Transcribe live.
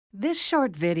This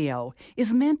short video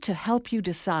is meant to help you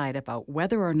decide about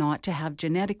whether or not to have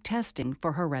genetic testing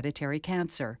for hereditary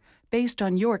cancer based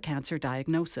on your cancer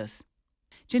diagnosis.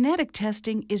 Genetic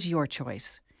testing is your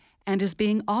choice and is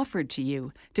being offered to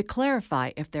you to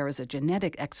clarify if there is a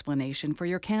genetic explanation for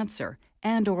your cancer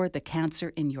and/or the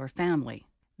cancer in your family.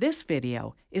 This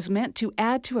video is meant to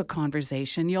add to a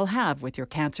conversation you'll have with your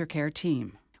cancer care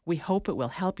team. We hope it will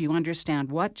help you understand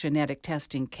what genetic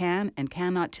testing can and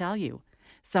cannot tell you,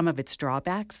 some of its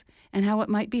drawbacks, and how it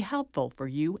might be helpful for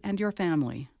you and your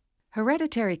family.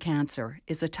 Hereditary cancer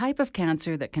is a type of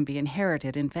cancer that can be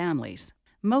inherited in families.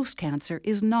 Most cancer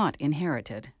is not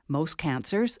inherited. Most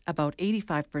cancers, about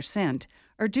 85%,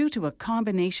 are due to a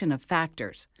combination of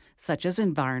factors, such as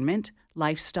environment,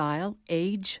 lifestyle,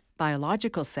 age,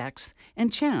 biological sex,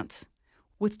 and chance,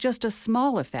 with just a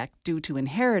small effect due to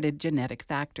inherited genetic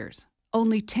factors.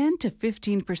 Only 10 to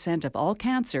 15% of all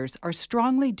cancers are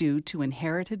strongly due to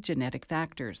inherited genetic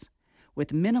factors,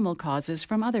 with minimal causes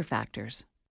from other factors.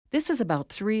 This is about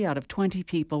 3 out of 20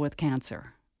 people with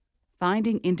cancer.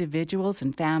 Finding individuals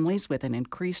and families with an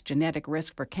increased genetic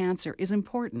risk for cancer is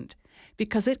important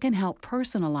because it can help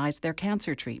personalize their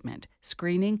cancer treatment,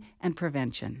 screening, and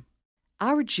prevention.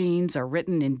 Our genes are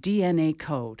written in DNA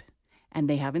code, and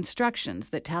they have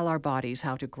instructions that tell our bodies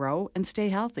how to grow and stay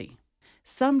healthy.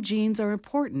 Some genes are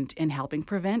important in helping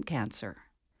prevent cancer.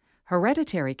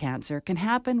 Hereditary cancer can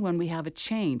happen when we have a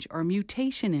change or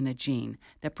mutation in a gene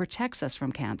that protects us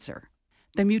from cancer.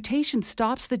 The mutation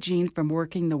stops the gene from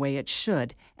working the way it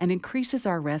should and increases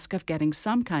our risk of getting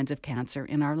some kinds of cancer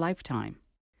in our lifetime.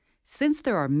 Since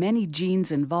there are many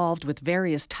genes involved with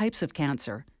various types of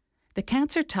cancer, the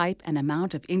cancer type and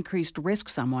amount of increased risk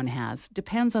someone has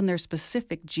depends on their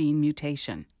specific gene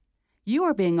mutation. You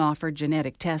are being offered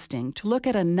genetic testing to look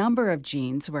at a number of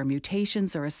genes where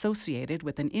mutations are associated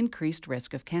with an increased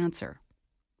risk of cancer.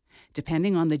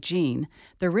 Depending on the gene,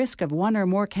 the risk of one or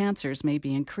more cancers may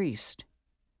be increased.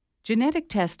 Genetic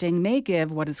testing may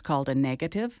give what is called a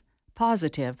negative,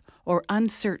 positive, or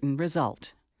uncertain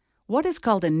result. What is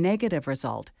called a negative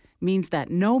result means that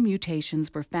no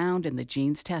mutations were found in the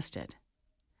genes tested.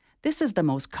 This is the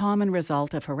most common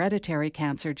result of hereditary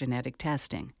cancer genetic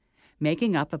testing,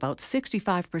 making up about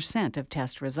 65% of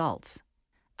test results.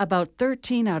 About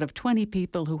 13 out of 20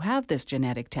 people who have this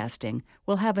genetic testing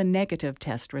will have a negative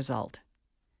test result.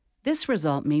 This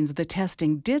result means the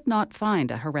testing did not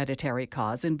find a hereditary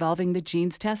cause involving the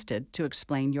genes tested to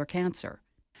explain your cancer.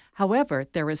 However,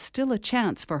 there is still a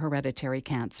chance for hereditary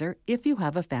cancer if you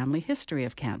have a family history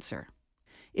of cancer.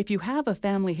 If you have a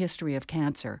family history of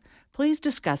cancer, please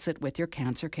discuss it with your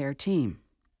cancer care team.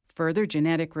 Further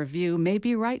genetic review may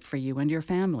be right for you and your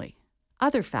family.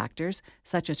 Other factors,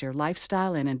 such as your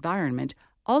lifestyle and environment,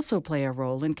 also play a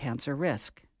role in cancer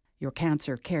risk. Your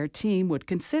cancer care team would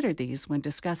consider these when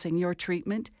discussing your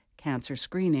treatment, cancer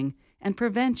screening, and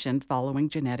prevention following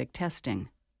genetic testing.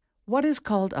 What is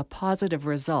called a positive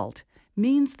result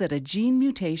means that a gene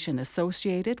mutation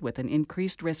associated with an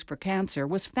increased risk for cancer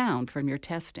was found from your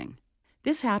testing.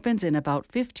 This happens in about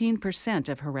 15%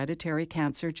 of hereditary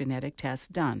cancer genetic tests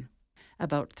done.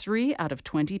 About 3 out of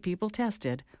 20 people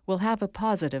tested will have a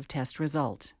positive test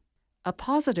result. A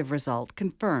positive result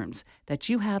confirms that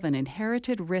you have an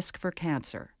inherited risk for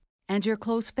cancer, and your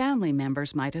close family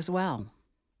members might as well.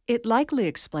 It likely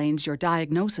explains your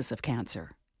diagnosis of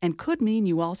cancer, and could mean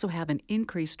you also have an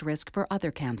increased risk for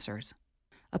other cancers.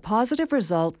 A positive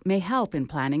result may help in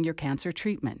planning your cancer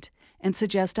treatment and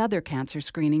suggest other cancer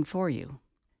screening for you.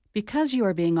 Because you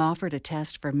are being offered a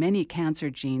test for many cancer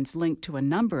genes linked to a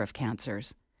number of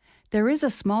cancers, there is a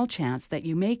small chance that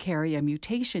you may carry a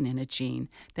mutation in a gene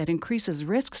that increases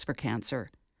risks for cancer,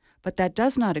 but that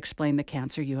does not explain the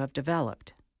cancer you have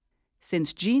developed.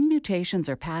 Since gene mutations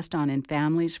are passed on in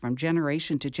families from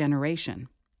generation to generation,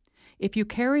 if you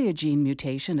carry a gene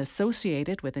mutation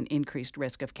associated with an increased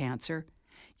risk of cancer,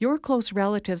 your close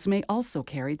relatives may also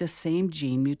carry the same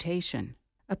gene mutation.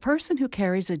 A person who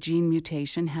carries a gene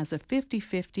mutation has a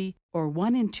 50-50 or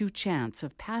 1 in 2 chance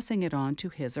of passing it on to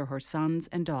his or her sons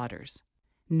and daughters.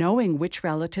 Knowing which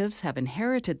relatives have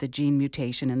inherited the gene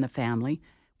mutation in the family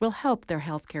will help their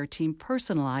healthcare team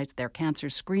personalize their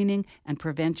cancer screening and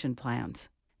prevention plans.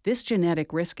 This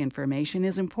genetic risk information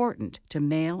is important to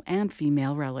male and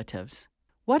female relatives.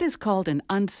 What is called an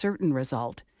uncertain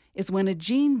result is when a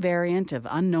gene variant of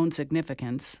unknown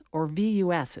significance, or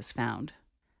VUS, is found.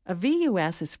 A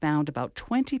VUS is found about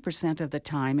 20% of the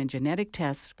time in genetic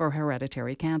tests for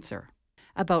hereditary cancer.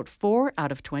 About 4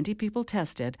 out of 20 people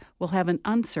tested will have an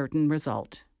uncertain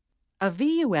result. A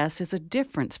VUS is a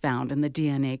difference found in the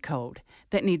DNA code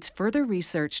that needs further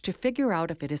research to figure out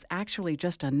if it is actually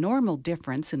just a normal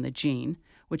difference in the gene,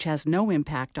 which has no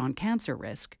impact on cancer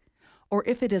risk, or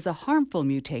if it is a harmful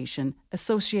mutation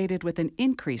associated with an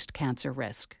increased cancer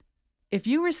risk. If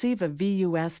you receive a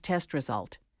VUS test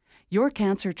result, your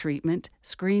cancer treatment,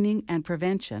 screening, and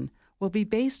prevention will be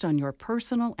based on your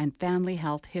personal and family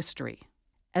health history.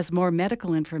 As more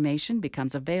medical information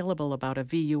becomes available about a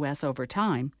VUS over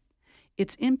time,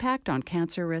 its impact on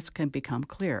cancer risk can become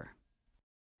clear.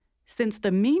 Since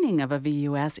the meaning of a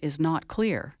VUS is not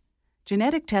clear,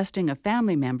 genetic testing of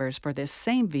family members for this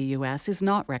same VUS is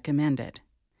not recommended.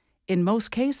 In most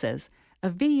cases, a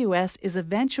VUS is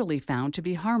eventually found to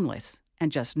be harmless and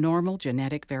just normal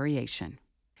genetic variation.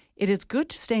 It is good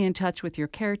to stay in touch with your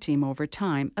care team over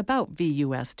time about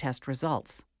VUS test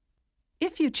results.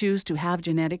 If you choose to have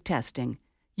genetic testing,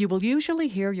 you will usually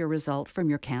hear your result from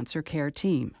your cancer care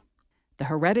team. The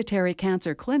Hereditary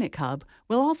Cancer Clinic Hub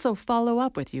will also follow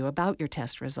up with you about your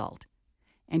test result,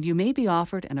 and you may be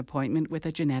offered an appointment with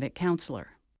a genetic counselor.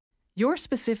 Your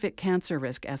specific cancer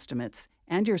risk estimates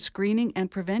and your screening and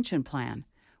prevention plan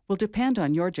will depend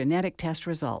on your genetic test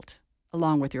result,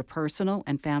 along with your personal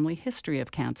and family history of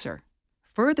cancer.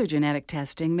 Further genetic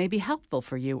testing may be helpful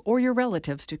for you or your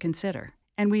relatives to consider,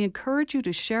 and we encourage you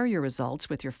to share your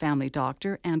results with your family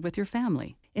doctor and with your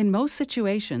family. In most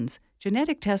situations,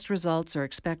 genetic test results are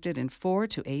expected in 4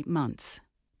 to 8 months.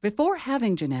 Before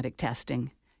having genetic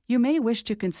testing, you may wish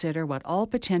to consider what all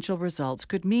potential results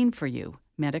could mean for you,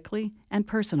 medically and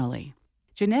personally.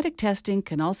 Genetic testing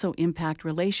can also impact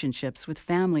relationships with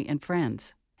family and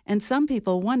friends, and some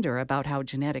people wonder about how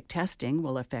genetic testing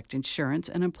will affect insurance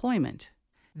and employment.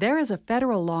 There is a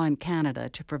federal law in Canada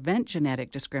to prevent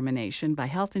genetic discrimination by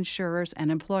health insurers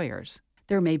and employers.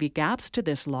 There may be gaps to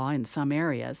this law in some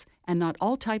areas, and not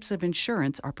all types of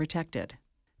insurance are protected.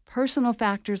 Personal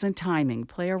factors and timing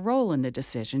play a role in the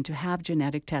decision to have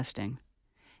genetic testing,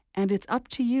 and it's up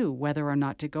to you whether or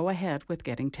not to go ahead with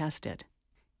getting tested.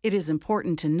 It is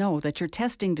important to know that your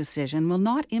testing decision will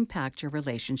not impact your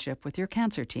relationship with your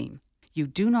cancer team. You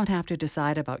do not have to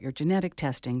decide about your genetic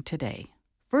testing today.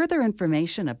 Further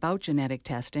information about genetic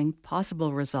testing,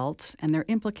 possible results, and their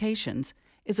implications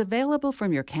is available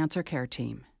from your cancer care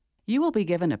team. You will be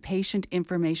given a patient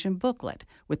information booklet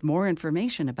with more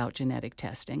information about genetic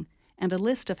testing and a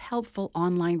list of helpful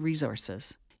online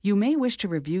resources. You may wish to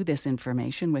review this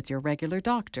information with your regular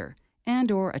doctor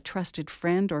and/or a trusted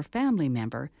friend or family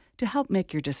member to help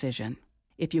make your decision.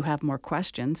 If you have more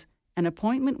questions, an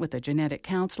appointment with a genetic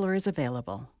counselor is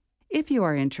available. If you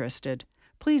are interested,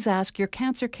 please ask your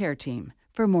cancer care team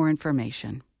for more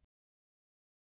information.